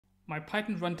My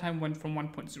Python runtime went from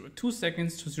 1.02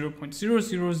 seconds to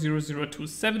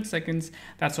 0.000027 seconds.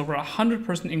 That's over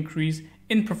 100% increase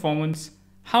in performance.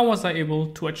 How was I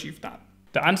able to achieve that?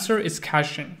 The answer is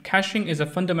caching. Caching is a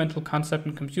fundamental concept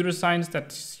in computer science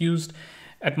that's used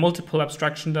at multiple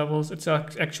abstraction levels. It's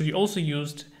actually also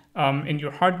used in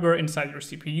your hardware inside your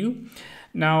CPU.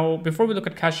 Now, before we look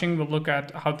at caching, we'll look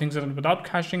at how things are done without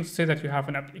caching. Say that you have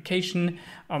an application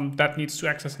that needs to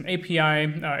access an API.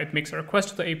 It makes a request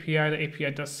to the API. The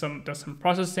API does some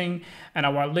processing, and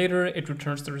a while later, it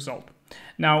returns the result.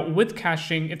 Now, with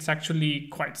caching, it's actually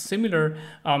quite similar,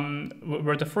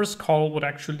 where the first call would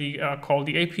actually call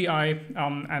the API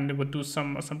and it would do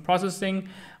some processing,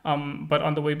 but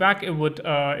on the way back, it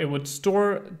would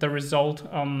store the result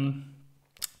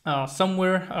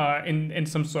somewhere in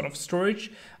some sort of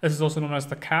storage. This is also known as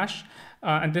the cache,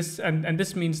 and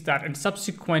this means that in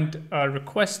subsequent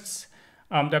requests,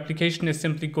 the application is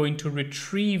simply going to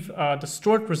retrieve the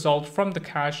stored result from the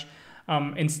cache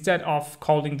instead of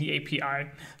calling the API.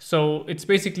 So it's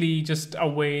basically just a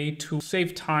way to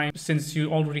save time since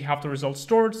you already have the result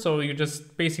stored. So you're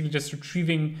just basically just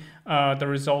retrieving the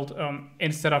result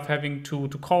instead of having to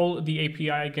call the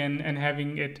API again and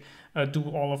having it do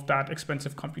all of that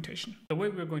expensive computation. The way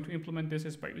we're going to implement this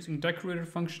is by using decorator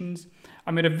functions.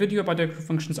 I made a video about decorator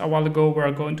functions a while ago where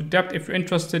I go into depth. If you're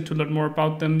interested to learn more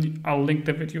about them, I'll link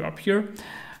the video up here.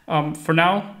 For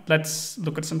now, let's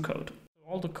look at some code.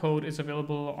 All the code is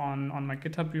available on my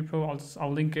GitHub repo.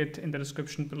 I'll link it in the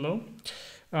description below.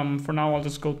 For now, I'll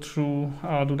just go through,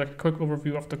 do like a quick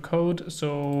overview of the code.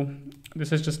 So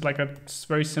this is just like a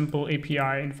very simple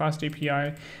API in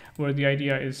fastapi, where the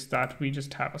idea is that we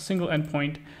just have a single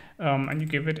endpoint and you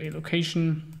give it a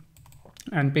location.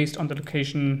 And based on the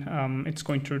location, it's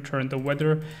going to return the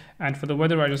weather. And for the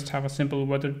weather, I just have a simple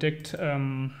weather dict,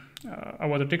 a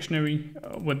weather dictionary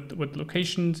with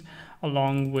locations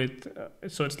along with,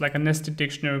 so it's like a nested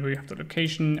dictionary where you have the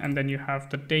location and then you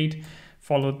have the date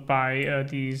followed by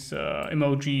these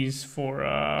emojis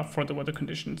for the weather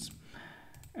conditions.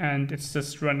 And it's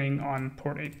just running on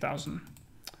port 8000.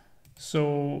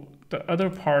 So the other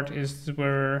part is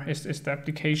the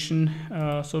application,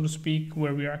 so to speak,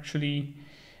 where we're actually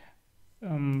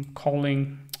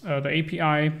calling the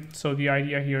API. So the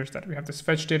idea here is that we have this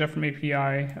fetch data from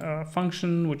API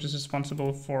function, which is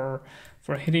responsible for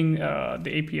hitting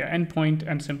the API endpoint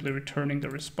and simply returning the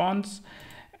response.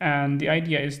 And the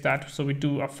idea is that, so we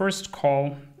do a first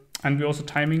call and we're also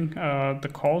timing the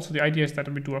call. So the idea is that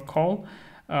we do a call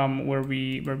where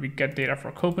we get data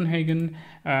for Copenhagen,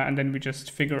 and then we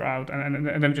just figure out and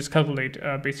then we just calculate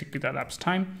basically the elapsed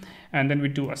time, and then we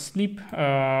do a sleep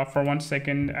for 1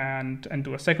 second and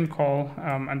do a second call,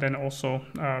 and then also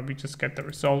we just get the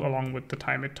result along with the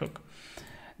time it took.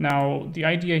 Now the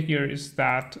idea here is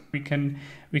that we can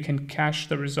cache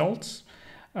the results,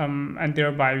 and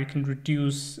thereby we can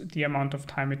reduce the amount of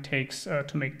time it takes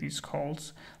to make these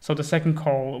calls. So the second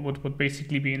call would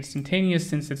basically be instantaneous,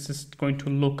 since it's just going to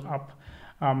look up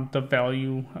the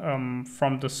value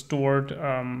from the stored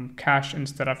cache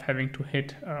instead of having to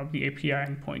hit the API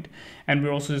endpoint. And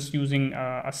we're also just using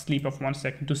a sleep of 1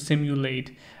 second to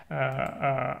simulate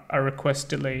a request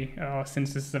delay,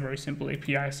 since this is a very simple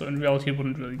API. So in reality, it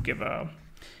wouldn't really give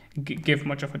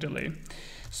much of a delay.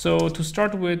 So to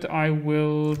start with, I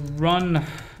will run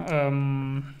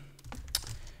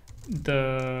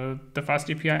the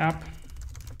fastapi app.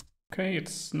 Okay,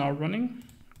 it's now running.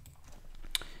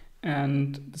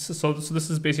 And this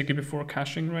is basically before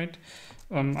caching, right?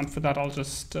 And for that, I'll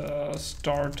just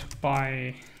start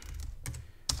by,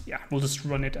 we'll just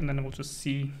run it and then we'll just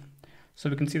see. So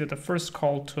we can see that the first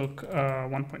call took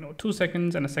 1.02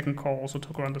 seconds and the second call also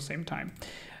took around the same time.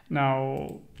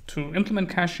 Now, to implement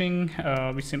caching,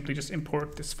 we simply just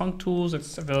import this functools.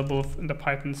 It's available in the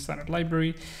Python standard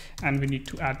library, and we need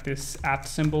to add this @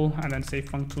 symbol and then say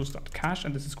functools.cache,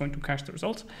 and this is going to cache the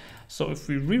results. So if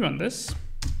we rerun this,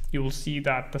 you will see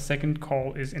that the second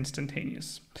call is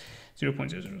instantaneous,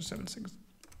 0.0076.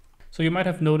 So you might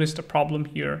have noticed a problem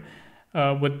here.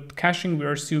 With caching,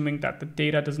 we're assuming that the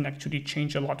data doesn't actually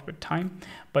change a lot with time,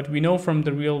 but we know from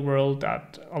the real world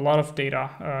that a lot of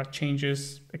data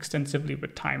changes extensively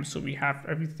with time. So we have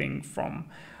everything from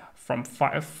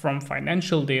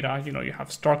financial data, you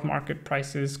have stock market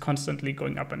prices constantly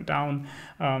going up and down.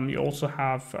 You also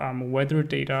have weather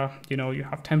data, you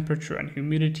have temperature and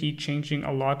humidity changing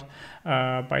a lot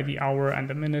by the hour and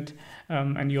the minute.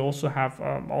 And you also have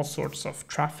all sorts of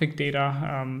traffic data,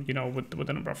 with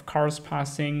the number of cars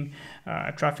passing,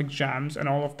 traffic jams and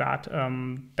all of that,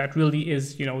 that really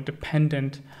is,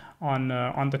 dependent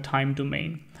on the time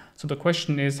domain. So the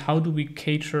question is, how do we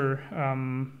cater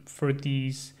for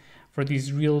these for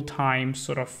these real-time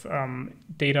sort of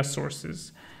data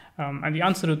sources. And the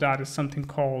answer to that is something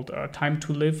called time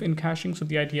to live in caching. So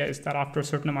the idea is that after a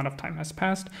certain amount of time has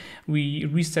passed, we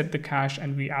reset the cache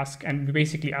and we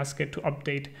basically ask it to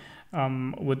update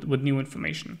with new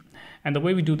information. And the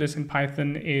way we do this in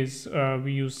Python is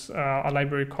we use a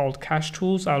library called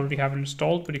cachetools. I already have it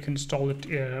installed, but you can install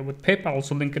it with pip. I'll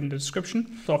also link it in the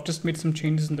description. So I've just made some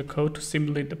changes in the code to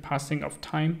simulate the passing of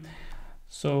time.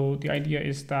 So the idea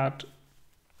is that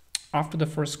after the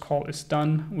first call is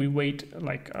done, we wait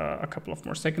like a couple of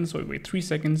more seconds. So we wait 3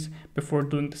 seconds before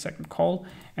doing the second call.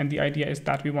 And the idea is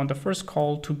that we want the first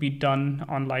call to be done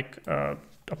on like a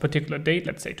particular date,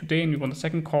 let's say today, and we want the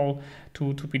second call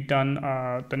to be done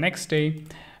the next day.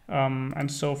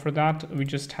 And so for that, we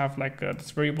just have like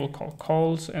this variable called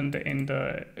calls in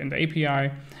the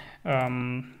API.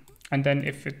 And then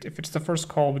if it's the first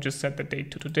call, we just set the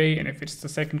date to today. And if it's the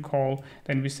second call,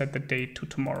 then we set the date to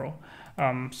tomorrow.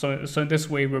 So in this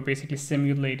way, we're basically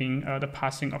simulating the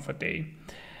passing of a day.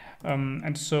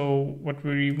 And so what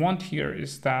we want here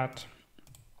is that,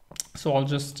 so I'll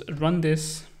just run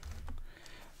this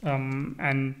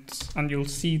and you'll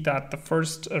see that the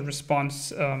first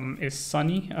response is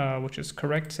sunny, which is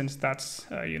correct since that's,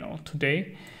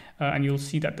 today. And you'll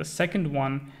see that the second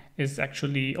one is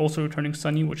actually also returning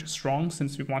sunny, which is wrong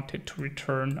since we wanted to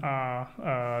return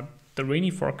the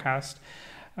rainy forecast.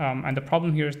 And the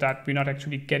problem here is that we're not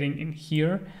actually getting in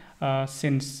here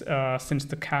since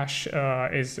the cache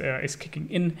is kicking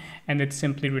in, and it's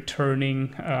simply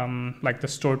returning like the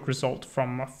stored result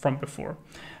from before.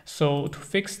 So to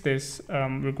fix this,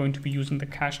 we're going to be using the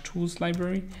cachetools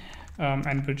library,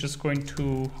 and we're just going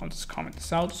to, I'll just comment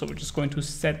this out. So we're just going to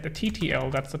set the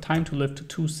TTL, that's the time to live, to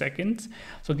 2 seconds.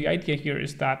 So the idea here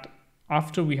is that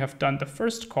after we have done the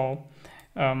first call,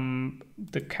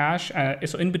 the cache,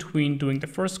 so in between doing the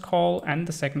first call and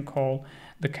the second call,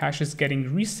 the cache is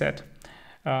getting reset.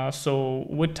 So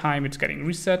with time, it's getting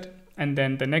reset. And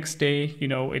then the next day,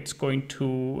 it's going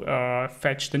to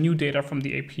fetch the new data from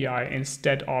the API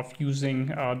instead of using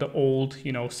the old,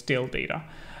 stale data.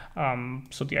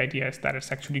 So the idea is that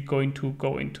it's actually going to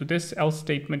go into this else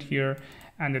statement here,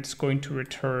 and it's going to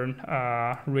return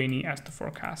rainy as the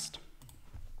forecast.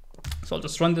 So I'll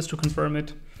just run this to confirm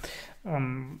it.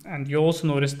 And you also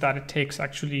notice that it takes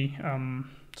actually,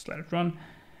 just let it run.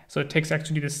 So it takes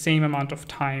actually the same amount of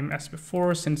time as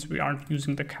before since we aren't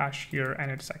using the cache here, and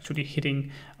it's actually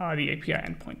hitting the API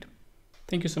endpoint.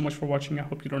 Thank you so much for watching. I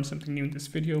hope you learned something new in this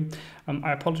video.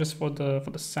 I apologize for the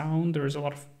sound. There is a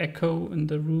lot of echo in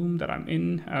the room that I'm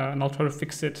in, and I'll try to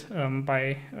fix it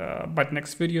by the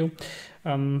next video.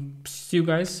 See you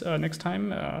guys next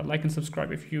time. Like and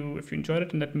subscribe if you enjoyed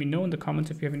it, and let me know in the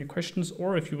comments if you have any questions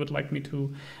or if you would like me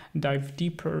to dive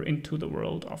deeper into the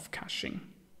world of caching.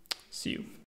 See you.